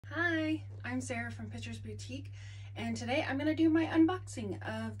Hi, I'm Sarah from Pictures Boutique, and today I'm going to do my unboxing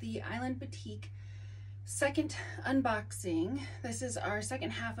of the Island Batik second unboxing. This is our second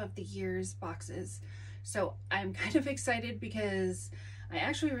half of the year's boxes, so I'm kind of excited because I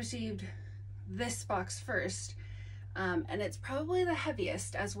actually received this box first, and it's probably the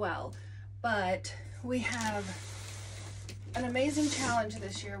heaviest as well, but we have an amazing challenge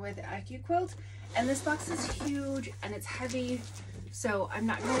this year with accuquilt, and this box is huge and it's heavy. So I'm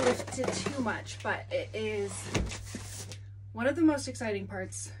not going to lift it too much, but it is one of the most exciting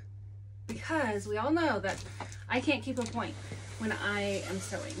parts because we all know that I can't keep a point when I am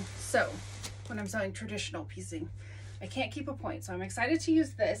sewing. So when I'm sewing traditional piecing, I can't keep a point. So I'm excited to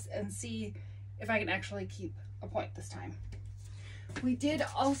use this and see if I can actually keep a point this time. We did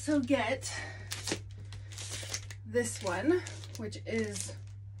also get this one, which is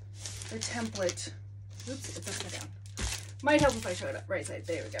the template. Oops, it's upside down. Might help if I show it up right side.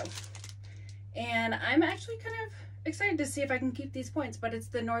 There we go. And I'm actually kind of excited to see if I can keep these points, but it's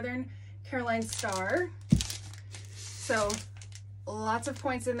the Northern Caroline Star. So lots of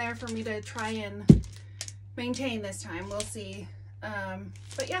points in there for me to try and maintain this time. We'll see.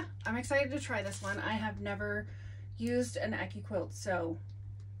 But yeah, I'm excited to try this one. I have never used an accuquilt, so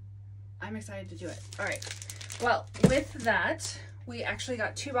I'm excited to do it. All right. Well, with that, we actually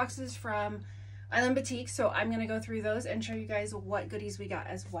got 2 boxes from Island Batik, so I'm going to go through those and show you guys what goodies we got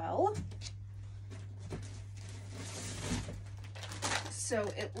as well.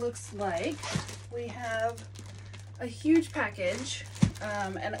 So it looks like we have a huge package,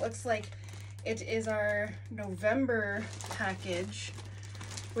 and it looks like it is our November package,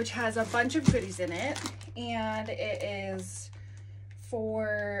 which has a bunch of goodies in it, and it is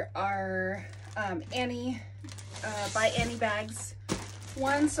for our Annie by Annie bags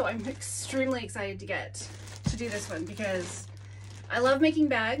one, so I'm extremely excited to do this one because I love making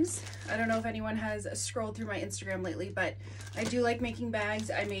bags. I don't know if anyone has scrolled through my Instagram lately, but I do like making bags.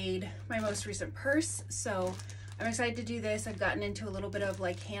 I made my most recent purse, so I'm excited to do this. I've gotten into a little bit of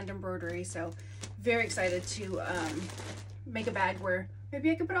like hand embroidery, so very excited to make a bag where maybe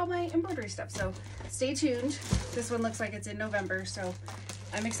I could put all my embroidery stuff. So stay tuned. This one looks like it's in November, so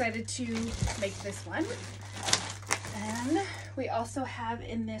I'm excited to make this one. And we also have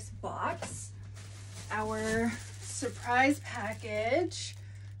in this box our surprise package.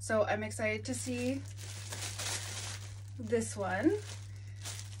 So I'm excited to see this one.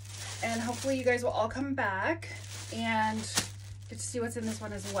 And hopefully you guys will all come back and get to see what's in this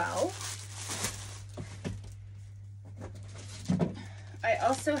one as well. I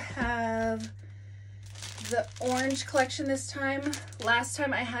also have the orange collection this time. Last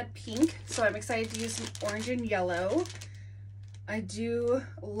time I had pink, so I'm excited to use some orange and yellow. I do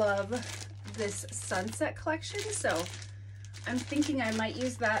love this sunset collection, so I'm thinking I might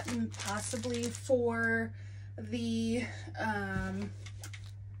use that possibly for the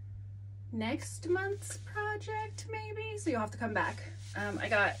next month's project maybe, so you'll have to come back. I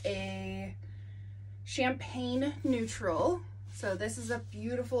got a champagne neutral, so this is a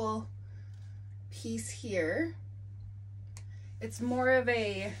beautiful piece here. It's more of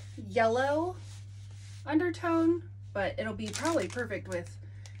a yellow undertone, but it'll be probably perfect with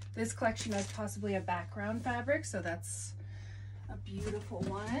this collection as possibly a background fabric, so that's a beautiful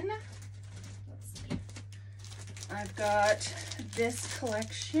one. Let's see. I've got this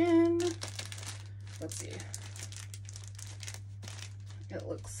collection. Let's see. It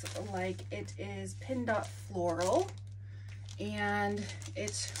looks like it is Pin Dot Floral, and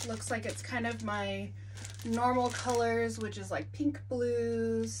it looks like it's kind of my normal colors, which is like pink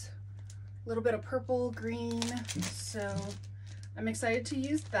blues, a little bit of purple, green. So I'm excited to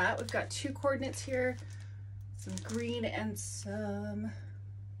use that. We've got 2 coordinates here, some green and some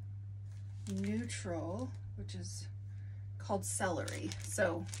neutral, which is called celery.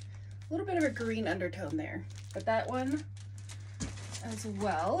 So a little bit of a green undertone there, but that one as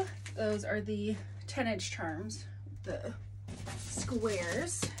well. Those are the 10-inch charms, the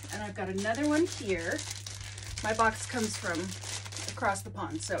squares. And I've got another one here. My box comes from across the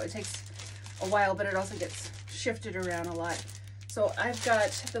pond, so it takes a while, but it also gets shifted around a lot. So I've got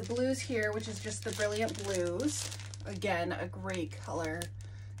the blues here, which is just the Brilliant Blues. Again, a great color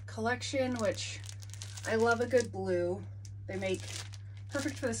collection, which I love a good blue. They make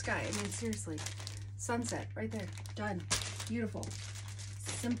perfect for the sky. I mean, seriously, sunset right there, done. Beautiful,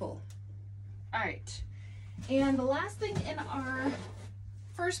 simple. All right, and the last thing in our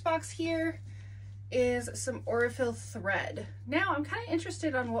first box here is some aurifil thread. Now I'm kind of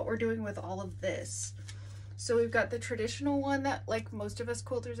interested on what we're doing with all of this. So we've got the traditional one that like most of us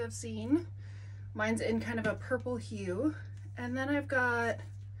quilters have seen. Mine's in kind of a purple hue. And then I've got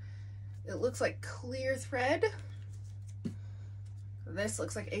It looks like clear thread. This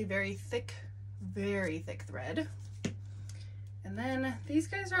looks like a very thick thread. And then these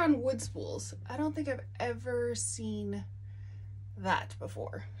guys are on wood spools. I don't think I've ever seen that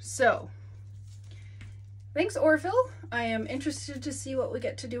before. So thanks, aurifil. I am interested to see what we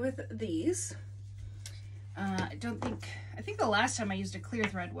get to do with these. I think the last time I used a clear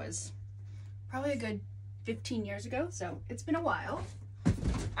thread was probably a good 15 years ago, so it's been a while.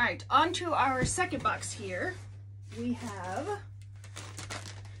 All right, on to our second box here. We have,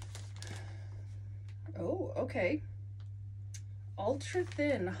 oh, okay, ultra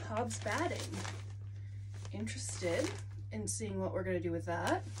thin hobbs batting. Interested in seeing what we're gonna do with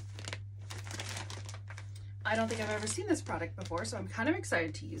that. I don't think I've ever seen this product before, so I'm kind of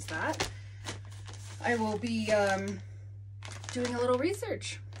excited to use that. I will be doing a little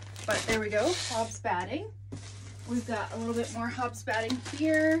research, but there we go, hobbs batting. We've got a little bit more hobbs batting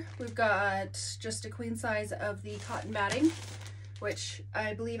here. We've got just a queen size of the cotton batting, which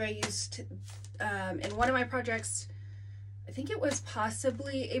I believe I used in one of my projects. I think it was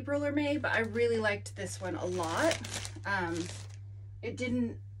possibly April or May, but I really liked this one a lot. It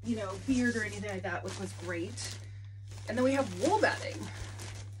didn't, you know, beard or anything like that, which was great. And then we have wool batting.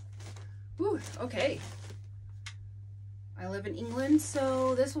 Ooh, okay. I live in England,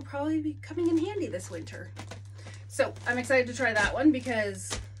 so this will probably be coming in handy this winter. So I'm excited to try that one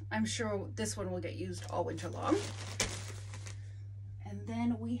because I'm sure this one will get used all winter long. And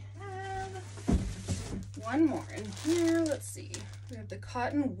then we have one more in here. Let's see. We have the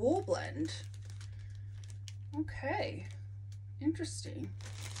cotton wool blend. Okay, interesting.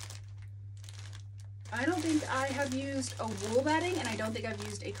 I don't think I have used a wool batting, and I don't think I've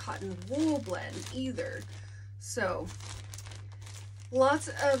used a cotton wool blend either. So lots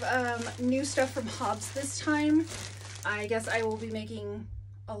of new stuff from Hobbs this time. I guess I will be making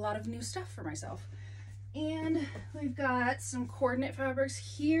a lot of new stuff for myself. And we've got some coordinate fabrics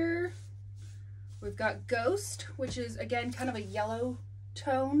here. We've got Ghost, which is again kind of a yellow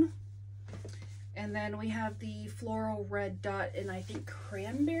tone. And then we have the floral red dot, and I think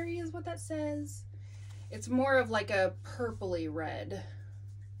cranberry is what that says. It's more of like a purpley red.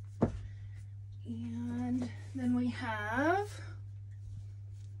 And then we have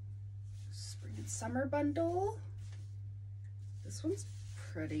spring and summer bundle. This one's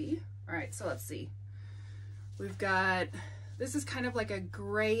pretty. All right, so let's see. We've got, this is kind of like a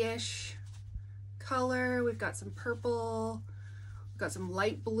grayish color. We've got some purple, we've got some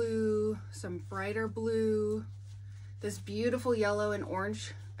light blue, some brighter blue, this beautiful yellow and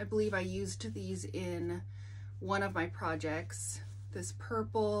orange. I believe I used these in one of my projects. This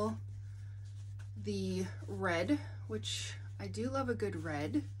purple, the red, which I do love a good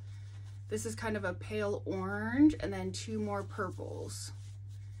red. This is kind of a pale orange, and then two more purples.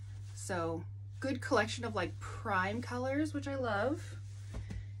 So good collection of like prime colors, which I love.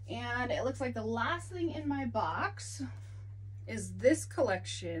 And it looks like the last thing in my box is this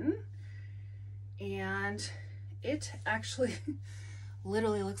collection, and it actually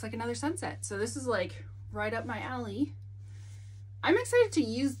literally looks like another sunset. So this is like right up my alley. I'm excited to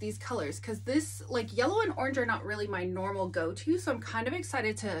use these colors because this, like, yellow and orange are not really my normal go-to, so I'm kind of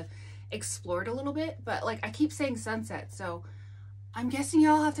excited to explore it a little bit. But like, I keep saying sunset, so I'm guessing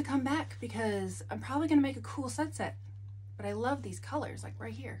y'all have to come back because I'm probably gonna make a cool sunset. But I love these colors, like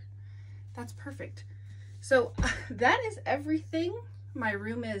right here. That's perfect. So that is everything. My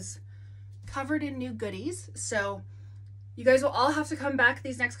room is covered in new goodies, so you guys will all have to come back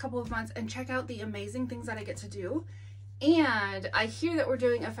these next couple of months and check out the amazing things that I get to do. And I hear that we're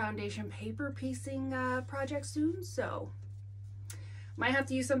doing a foundation paper piecing project soon, so might have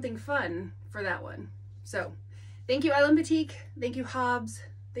to use something fun for that one. So thank you, Island Batik. Thank you, Hobbs.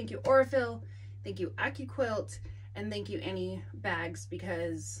 Thank you, aurifil. Thank you, accuquilt. And thank you, Any Bags,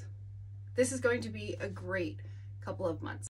 because this is going to be a great couple of months.